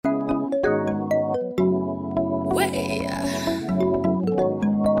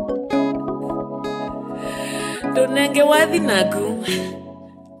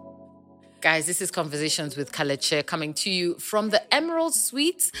Guys, this is Conversations with Kaleche coming to you from the Emerald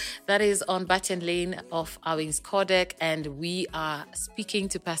Suite that is on Batten Lane off Owings Codec. And we are speaking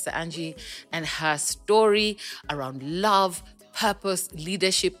to Pastor Angie and her story around love, purpose,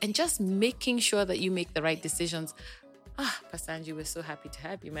 leadership, and just making sure that you make the right decisions. Pastor Angie, we're so happy to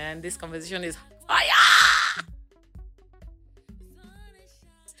have you, man. This conversation is fire!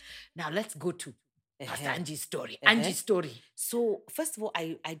 Now let's go to Pastor Angie's story. Angie's story. So, first of all,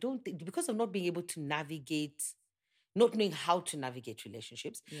 I don't think, because of not being able to navigate, not knowing how to navigate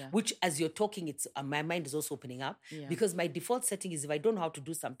relationships, which as you're talking, it's my mind is also opening up, because my default setting is if I don't know how to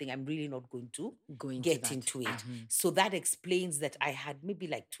do something, I'm really not going to get into it. Mm-hmm. So that explains that I had maybe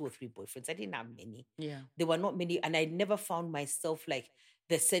like 2 or 3 boyfriends. I didn't have many. Yeah. There were not many. And I never found myself like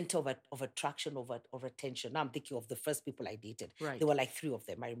the center of attraction, of attention. Now I'm thinking of the first people I dated. Right. There were like 3 of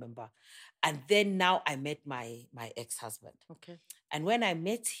them, I remember. And then now I met my ex-husband. Okay. And when I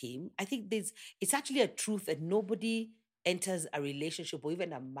met him, I think it's actually a truth that nobody enters a relationship or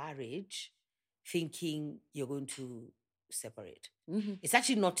even a marriage thinking you're going to separate. Mm-hmm. It's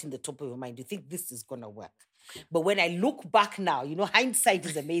actually not in the top of your mind. You think this is going to work. But when I look back now, hindsight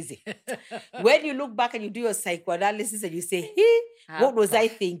is amazing. When you look back and you do your psychoanalysis and you say, hey, what was I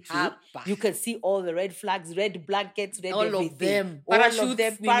thinking? You can see all the red flags, red blankets, red everything. All of them.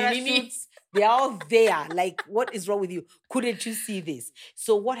 Parachutes. They're all there. Like, what is wrong with you? Couldn't you see this?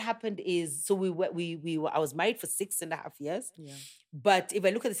 So what happened is, so I was married for 6.5 years. Yeah. But if I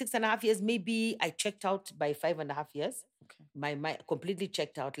look at the 6.5 years, maybe I checked out by 5.5 years. Okay. My mind completely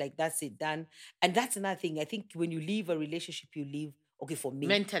checked out. Like, that's it, done. And that's another thing. I think when you leave a relationship, you leave, okay, for me.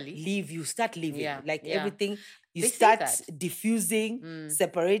 Mentally. You start living. Yeah. Like everything, you start diffusing,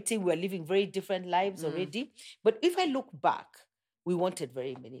 separating. We're living very different lives already. But if I look back, we wanted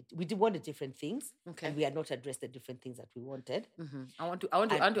we wanted different things, and we had not addressed the different things that we wanted. Mm-hmm. I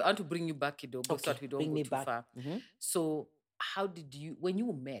want to bring you back, Kido, so that we don't go too far. Mm-hmm. So, how did you, when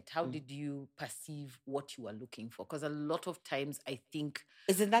you met, how did you perceive what you were looking for? Because a lot of times, I think,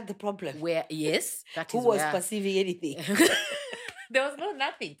 isn't that the problem? Where yes, that is who was perceiving anything. There was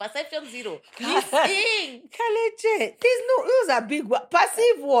nothing. Perception 0. Listen. Kaleche. It was a big one.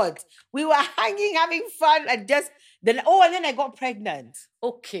 Perceive what? We were hanging, having fun, and then I got pregnant.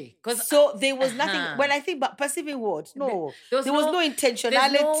 Okay. So there was nothing. When I think about perceiving what? No. There was no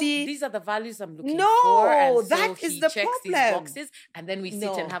intentionality. These are the values I'm looking for. No, that is the problem. These boxes, and then we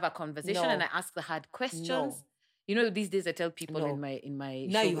sit and have a conversation, and I ask the hard questions. These days I tell people in my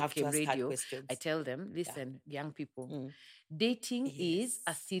now show, you have to ask radio, hard questions. I tell them, listen, young people, dating is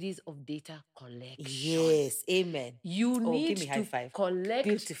a series of data collection. Yes, amen. You need to collect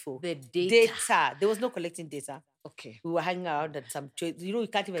the data. There was no collecting data. Okay. We were hanging around at some choices. You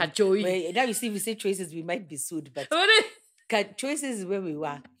can't even... Now you see, if we say choices, we might be sued, but... choices is where we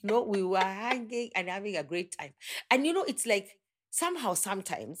were. No, we were hanging and having a great time. And it's like,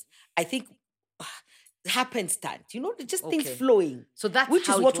 sometimes, I think... happenstance, just things flowing. So that's which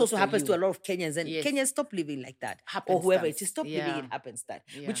is what also happens to a lot of Kenyans, and Kenyans stop living like that, or whoever it is, stop living in happenstance.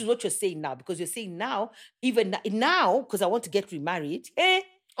 Which is what you're saying now, because you're saying now, even now, because I want to get remarried.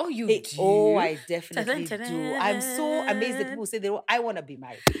 Oh, you do? Oh, I definitely do. I'm so amazed that people say I want to be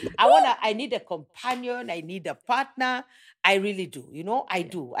married. I need a companion. I need a partner. I really do. I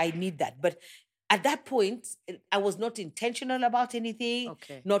do. I need that, but. At that point, I was not intentional about anything,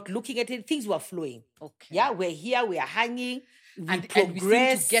 not looking at it. Things were flowing. Okay. Yeah, we're here, we are hanging, we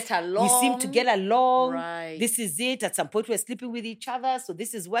progress. We seem to get along. Right. This is it. At some point, we're sleeping with each other. So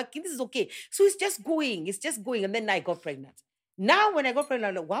this is working. This is okay. So it's just going. And then I got pregnant. Now, when I got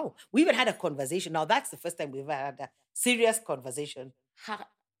pregnant, I'm like, wow, we even had a conversation. Now, that's the first time we've ever had a serious conversation.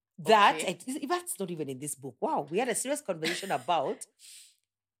 That's not even in this book. Wow, we had a serious conversation about...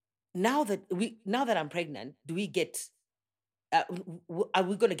 Now that I'm pregnant, do we get? Are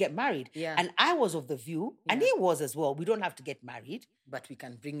we going to get married? Yeah. And I was of the view, and he was as well. We don't have to get married, but we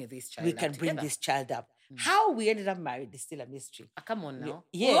can bring this child. We can bring this child up. How we ended up married is still a mystery. Come on now.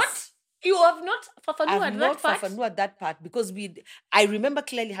 Yes. What? You have not fafanua at that part because I remember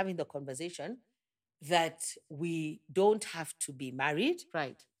clearly having the conversation that we don't have to be married.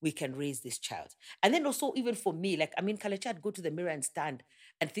 Right. We can raise this child. And then also, even for me, Kaleche, I'd go to the mirror and stand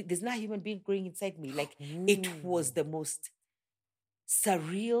and think there's not a human being growing inside me. Like, it was the most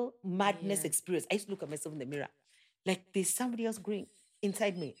surreal madness experience. I used to look at myself in the mirror. Like, there's somebody else growing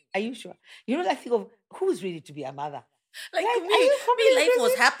inside me. Are you sure? That thing of who's ready to be a mother? Like me, life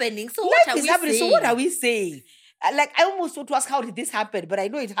was happening. So what are we saying? So what are we saying? I almost want to ask, how did this happen? But I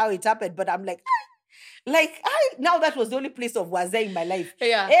know how it happened. But I'm like, Like, now that was the only place of waza in my life.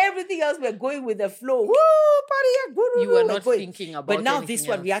 Yeah. Everything else, we're going with the flow. Woo, party, guru, You were not thinking about But now this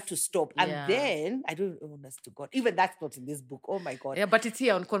one, else. we had to stop. Yeah. And then, I don't know, honest to God, even that's not in this book. Oh my God. Yeah, but it's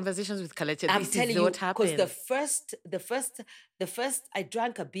here on Conversations with Kaleche. I'm telling you, what happened. because the first, I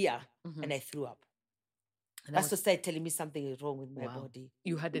drank a beer and I threw up. And that's what started telling me something is wrong with my body.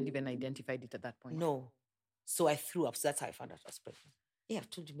 You hadn't even identified it at that point. No. So I threw up. So that's how I found out I was pregnant. Yeah, I've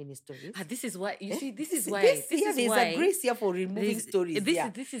told you many stories. This is why, you see, this is why. There's a grace here for removing stories.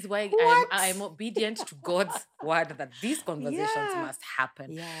 This is why I'm obedient to God's word that these conversations must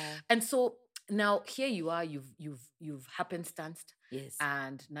happen. Yeah. And so now here you are, you've happenstanced. Yes.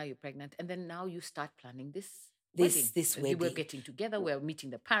 And now you're pregnant. And then now you start planning this wedding. We're getting together, we're meeting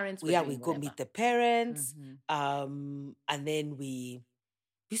the parents. We go meet the parents. And then we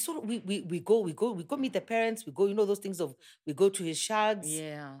go meet the parents. We go, those things of, we go to his shags.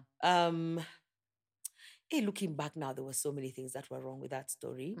 Yeah. Looking back now, there were so many things that were wrong with that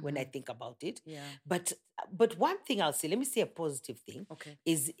story when I think about it. Yeah. But one thing I'll say, let me say a positive thing. Okay.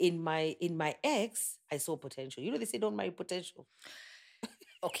 Is in my ex, I saw potential. They say don't marry potential.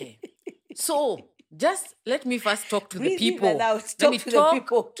 Okay. So just let me first talk to the people. Let me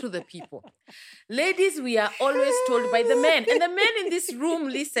talk to the people. Ladies, we are always told by the men. And the men in this room,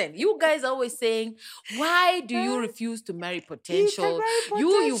 listen, you guys are always saying, why do you refuse to marry potential?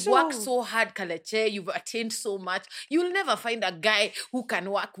 You've worked so hard, Kaleche. You've attained so much. You'll never find a guy who can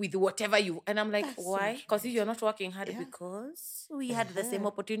work with whatever you... And I'm like, why? Because you're not working hard because we had the same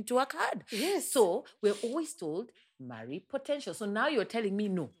opportunity to work hard. Yes. So we're always told, marry potential. So now you're telling me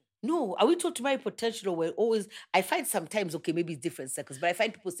no. No, are we told to marry potential? We're always, I find sometimes, okay, maybe it's different circles, but I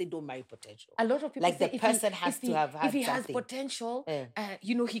find people say don't marry potential. A lot of people like say the person has to have had if he something. has potential,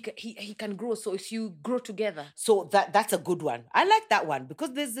 he can grow. So if you grow together. So that's a good one. I like that one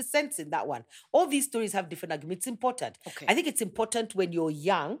because there's a sense in that one. All these stories have different arguments. It's important. Okay. I think it's important when you're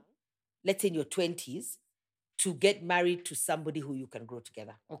young, let's say in your 20s, to get married to somebody who you can grow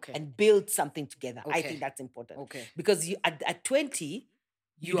together. Okay. And build something together. Okay. I think that's important. Okay. Because at 20,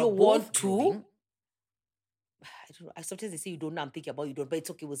 you don't want to. I don't know. Sometimes they say you don't know. I'm thinking about you don't, but it's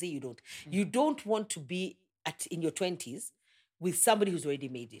okay. We'll say you don't. Mm-hmm. You don't want to be in your 20s with somebody who's already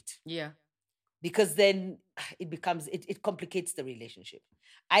made it. Yeah. Because then it complicates the relationship.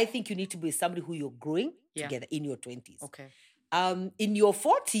 I think you need to be with somebody who you're growing together in your 20s. Okay. In your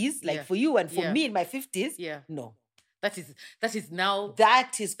 40s, like for you and for me in my 50s, no. That is now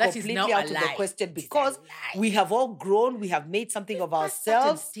completely out of the question because we have all grown. We have made something of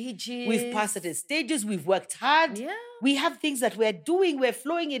ourselves. We've passed certain stages. We've worked hard. Yeah. We have things that we're doing. We're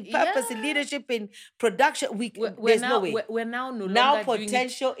flowing in purpose, in leadership, in production. There's no way. We're now no longer now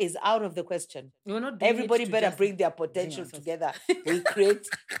potential is out of the question. We're not doing Everybody better bring their potential together. We create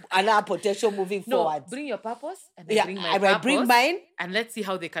another potential moving forward. Bring your purpose and I bring my purpose. I bring mine. And let's see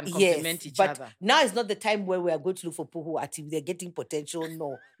how they can complement each other. Now is not the time where we are going to look for people who are they're getting potential.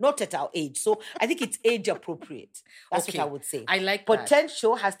 No, not at our age. So I think it's age appropriate. That's what I would say. I like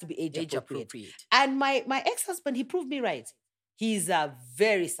potential has to be age appropriate. And my ex-husband, he proved me right. He's a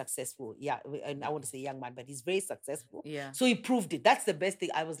very successful, and I want to say young man, but he's very successful. Yeah. So he proved it. That's the best thing.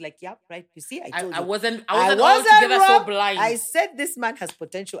 I was like, right. You see, I told you. I wasn't altogether so blind. I said this man has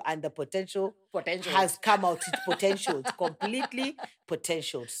potential, and the potential has come out. It's potential. It's completely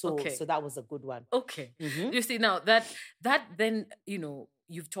potential. So that was a good one. Okay. Mm-hmm. You see, now that then,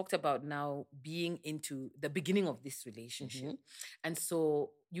 you've talked about now being into the beginning of this relationship. Mm-hmm. And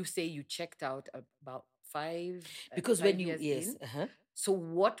so you say you checked out about 5 because when you so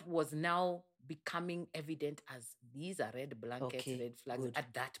what was now becoming evident as these are red blankets, red flags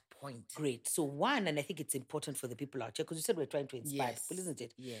at that point? Great. So one, and I think it's important for the people out here because you said we're trying to inspire people, isn't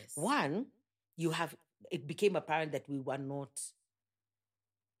it? Yes. One, it became apparent that we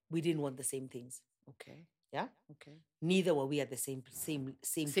didn't want the same things. Okay. Yeah. Okay. Neither were we at the same place.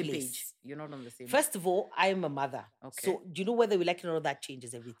 Page. You're not on the same. First of all, I'm a mother. Okay. So do you know whether we like it or not? That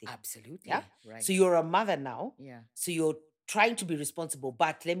changes everything. Absolutely. Yeah. Right. So you're a mother now. Yeah. So you're trying to be responsible,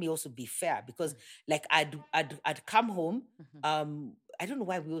 but let me also be fair because, like, I'd come home. I don't know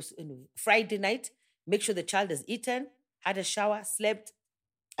why we also Friday night. Make sure the child has eaten, had a shower, slept.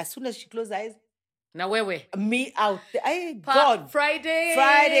 As soon as she closed her eyes. Now where? Me out. God. Friday.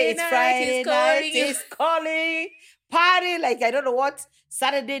 It's Friday night. It's calling. Party, like I don't know what.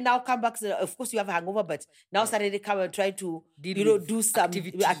 Saturday now come back. Of course, you have a hangover, but now Saturday come and try to do some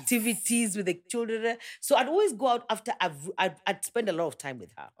activities with the children. So I'd always go out after I'd spend a lot of time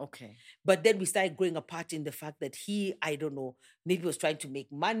with her. Okay. But then we started growing apart in the fact that I don't know, maybe was trying to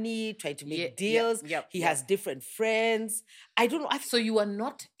make money, trying to make deals. He has different friends. I don't know. So you are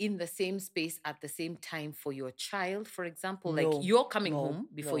not in the same space at the same time for your child, for example? No, like you're coming home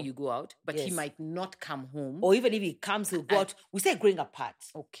before you go out, but he might not come home. Or even if he comes, he'll go out. We start growing apart.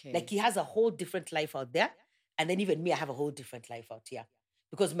 Okay. Like he has a whole different life out there. And then even me, I have a whole different life out here.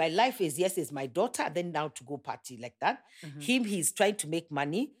 Because my life is my daughter, then now to go party like that. Mm-hmm. He's trying to make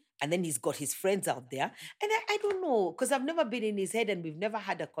money. And then he's got his friends out there. And I don't know, because I've never been in his head and we've never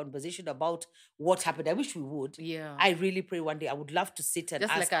had a conversation about what happened. I wish we would. Yeah. I really pray one day I would love to sit and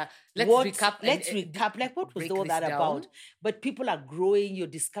ask. Let's recap. Like, what was all that about? But people are growing. You're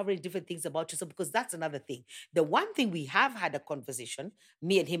discovering different things about yourself, because that's another thing. The one thing we have had a conversation,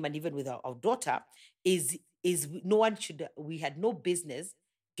 me and him, and even with our daughter, is we had no business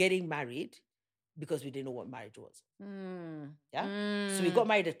getting married because we didn't know what marriage was. So we got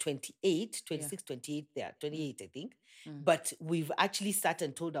married at 28, 28 there, 28, I think. But we've actually sat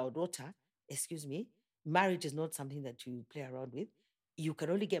and told our daughter, excuse me, marriage is not something that you play around with. You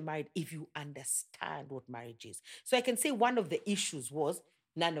can only get married if you understand what marriage is. So I can say one of the issues was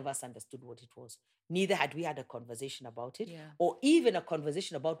none of us understood what it was. Neither had we had a conversation about it, or even a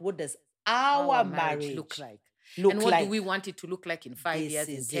conversation about what does our marriage look like. And what do we want it to look like in 5 years,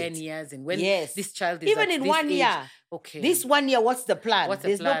 in 10 years, and when this child is even in 1 year. Okay. This 1 year, what's the plan?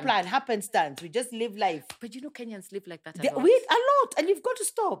 There's no plan. Happenstance. We just live life. But Kenyans live like that a lot. And you've got to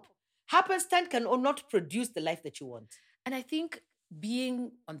stop. Happenstance can not produce the life that you want. And I think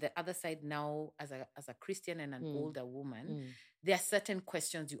being on the other side now as a Christian and an older woman, there are certain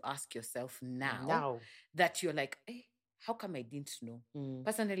questions you ask yourself now that you're like, hey, how come I didn't know?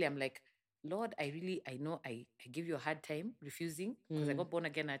 Personally, I'm like, Lord, I know I give you a hard time refusing, because I got born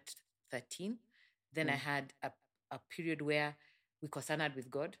again at 13. Then I had a period where we considered with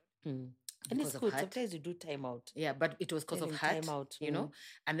God. And it's good. Sometimes you do time out. Yeah, but it was because of hurt, you know.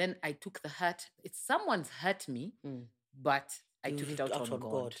 And then I took the hurt. Someone's hurt me, but I took it out on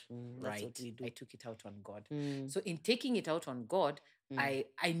God. Right. I took it out on God. So in taking it out on God, I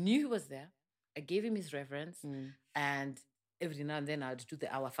knew he was there. I gave him his reverence. And every now and then I'd do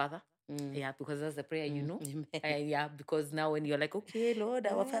the Our Father. Yeah, because that's the prayer, because now when you're like, okay, Lord,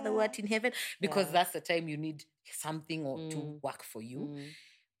 our Father who art in heaven, because that's the time you need something to work for you.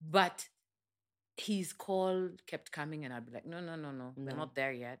 But his call kept coming, and I'd be like, no, we're not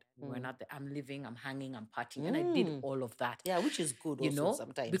there yet. We're not there. I'm living, I'm hanging, I'm partying. And I did all of that. Yeah, which is good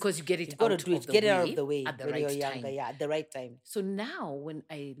sometimes. Because you get it out of the way. Get it out of the way at the right time. At the right time. So now when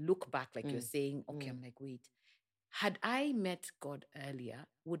I look back, like you're saying, okay, I'm like, wait, had I met God earlier,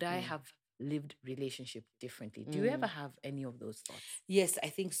 would I have lived relationship differently? Do you ever have any of those thoughts? Yes, I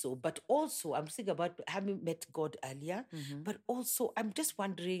think so. But also, I'm thinking about having met God earlier. But also, I'm just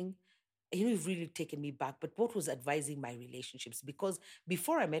wondering, you've really taken me back, but what was advising my relationships? Because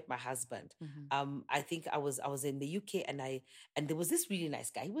before I met my husband, I think I was in the UK, and there was this really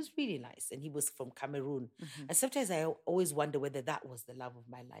nice guy. He was really nice, and he was from Cameroon. And sometimes I always wonder whether that was the love of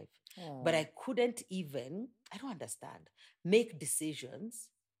my life. But I couldn't even, I don't understand, make decisions.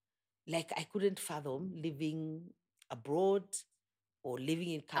 Like I couldn't fathom living abroad or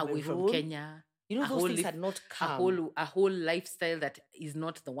living in Cameroon. Away from Kenya. Those things had not come. A whole lifestyle that is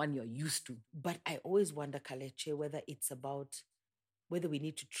not the one you're used to. But I always wonder, Kaleche, whether it's about whether we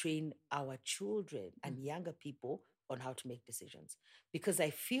need to train our children and younger people on how to make decisions. Because I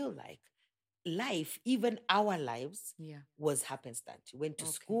feel like life, even our lives, was happenstance. You went to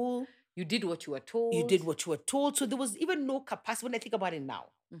school. You did what you were told. So there was even no capacity, when I think about it now,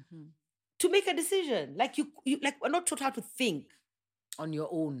 to make a decision. Like you we're not taught how to think. On your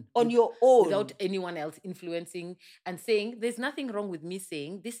own. Without anyone else influencing and saying, there's nothing wrong with me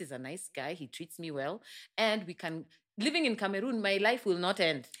saying, this is a nice guy, he treats me well, and living in Cameroon, my life will not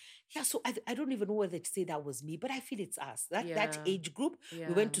end. Yeah, so I don't even know whether to say that was me, but I feel it's us. That age group,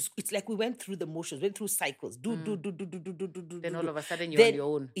 we went to school. It's like we went through the motions, went through cycles. Do. Then all of a sudden you're on your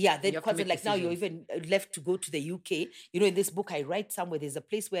own. Yeah, then because like now you're even left to go to the UK. In this book I write somewhere, there's a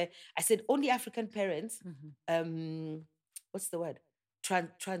place where I said only African parents, what's the word?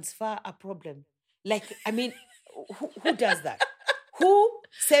 Transfer a problem. Like, I mean, who does that? Who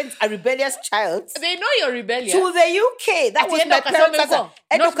sends a rebellious child? They know you're rebellious. To the UK. That was my parents' answer.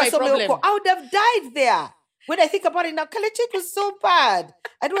 Not my problem. I would have died there. When I think about it now, Kalechi was so bad.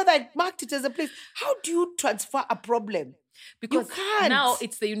 I don't know that I marked it as a place. How do you transfer a problem? Because You can't. now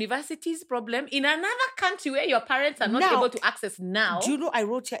it's the university's problem. In another country where your parents are not able to access now. Do you know, I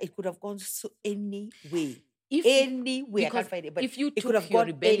wrote here, it could have gone so any way. I can't find it. But if you it could have your gone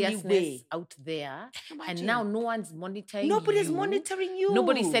rebelliousness out there, and now no one's monitoring Nobody's monitoring you.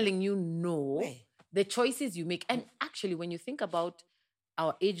 Nobody's telling you no. The choices you make. And actually, when you think about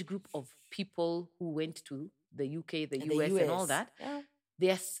our age group of people who went to the UK, the US, and all that,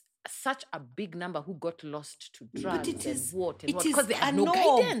 there's such a big number who got lost to drugs because they have no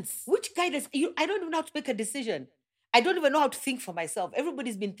guidance. Which guidance? I don't even know how to make a decision. I don't even know how to think for myself.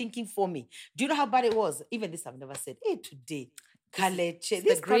 Everybody's been thinking for me. Do you know how bad it was? Even this I've never said. Hey, today, Kaleche.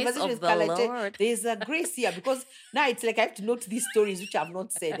 This conversation with Kaleche, there's a grace here because now it's like I have to note these stories which I've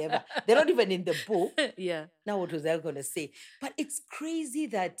not said ever. They're not even in the book. Yeah. Now what was I going to say? But it's crazy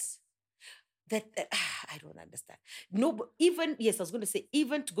that I don't understand. No, I was going to say,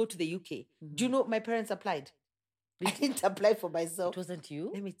 even to go to the UK, do you know my parents applied? I didn't apply for myself. It wasn't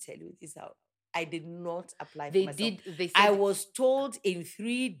you? Let me tell you this out. I did not apply for myself. They said, I was told in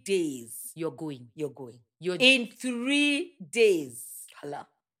 3 days. You're going. In 3 days. Hello.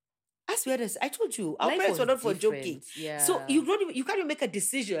 That's weird. I told you. Our parents were not for joking. Yeah. So you can't even make a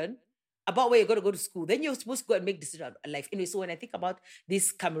decision about where you're going to go to school. Then you're supposed to go and make decisions on life. Anyway, so when I think about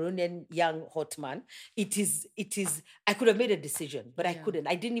this Cameroonian young hot man, it is, I could have made a decision, but I couldn't.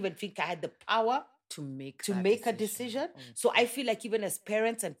 I didn't even think I had the power to make a decision. So I feel like even as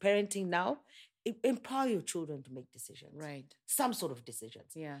parents and parenting now, empower your children to make decisions. Right. Some sort of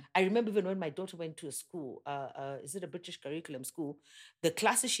decisions. Yeah. I remember even when my daughter went to a school, is it a British curriculum school? The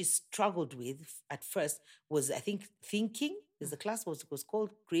classes she struggled with at first was, I think, thinking. There's a class was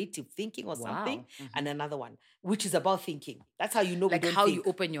called creative thinking or something. And another one, which is about thinking. That's how you know like how you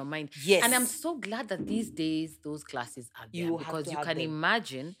open your mind. Yes. And I'm so glad that these days those classes are there because you can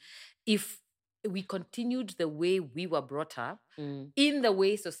imagine if we continued the way we were brought up, in the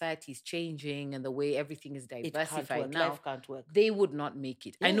way society is changing and the way everything is diversified now, life can't work. They would not make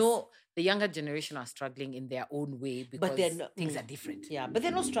it. Yes. I know the younger generation are struggling in their own way because things are different. Yeah, but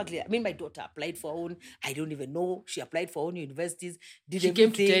they're not struggling. I mean, my daughter applied for her own, I don't even know. She applied for her own universities. She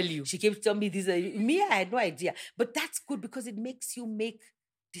came to tell you. She came to tell me these are... Me, I had no idea. But that's good because it makes you make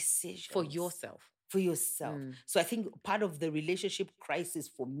decisions. For yourself. So I think part of the relationship crisis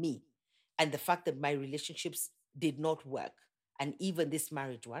for me, and the fact that my relationships did not work, and even this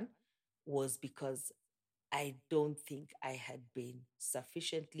marriage one, was because I don't think I had been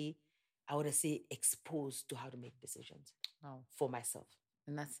sufficiently, I want to say, exposed to how to make decisions for myself.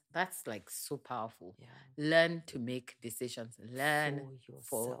 And that's like so powerful. Yeah. Learn to make decisions. Learn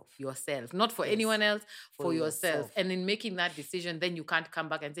for yourself. Not for anyone else, for yourself. And in making that decision, then you can't come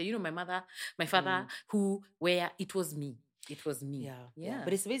back and say, my father, it was me. It was me. Yeah.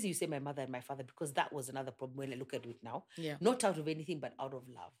 But it's amazing you say my mother and my father because that was another problem when I look at it now. Yeah. Not out of anything, but out of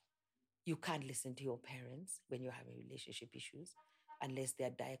love. You can't listen to your parents when you're having relationship issues unless there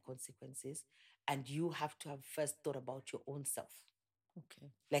are dire consequences. And you have to have first thought about your own self.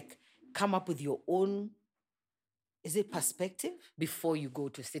 Okay. Like, come up with your own, is it perspective? Before you go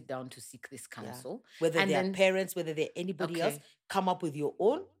to sit down to seek this counsel. Yeah. Whether they're parents, whether they're anybody else, come up with your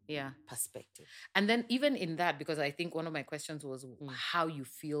own perspective. And then even in that, because I think one of my questions was how you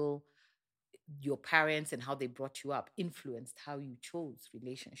feel your parents and how they brought you up influenced how you chose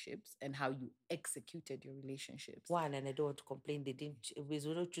relationships and how you executed your relationships. One, and I don't want to complain, they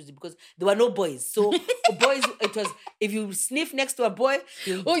were not choosing because there were no boys. So boys, it was, if you sniff next to a boy,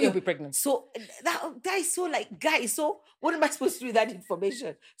 you'll be pregnant. So that is so like, guys, so what am I supposed to do with that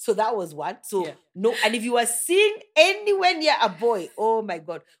information? So that was one. So no, and if you were seen anywhere near a boy, oh my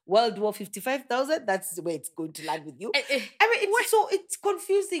God, World War 55,000, that's the way it's going to land with you. I mean, it's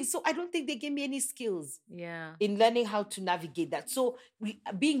confusing. So I don't think they gave me any skills in learning how to navigate that. So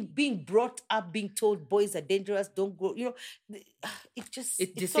being brought up, being told boys are dangerous, don't go,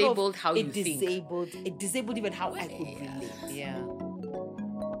 it disabled how you think. It disabled even how I could relate. Yeah.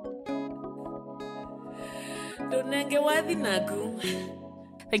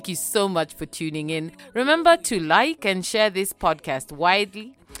 Thank you so much for tuning in. Remember to like and share this podcast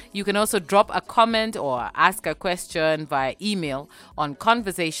widely. You can also drop a comment or ask a question via email on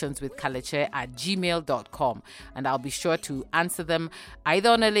conversationswithkaleche@gmail.com, and I'll be sure to answer them either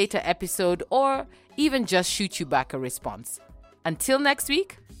on a later episode or even just shoot you back a response. Until next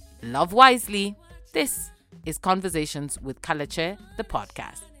week, love wisely. This is Conversations with Kaleche, the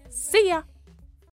podcast. See ya.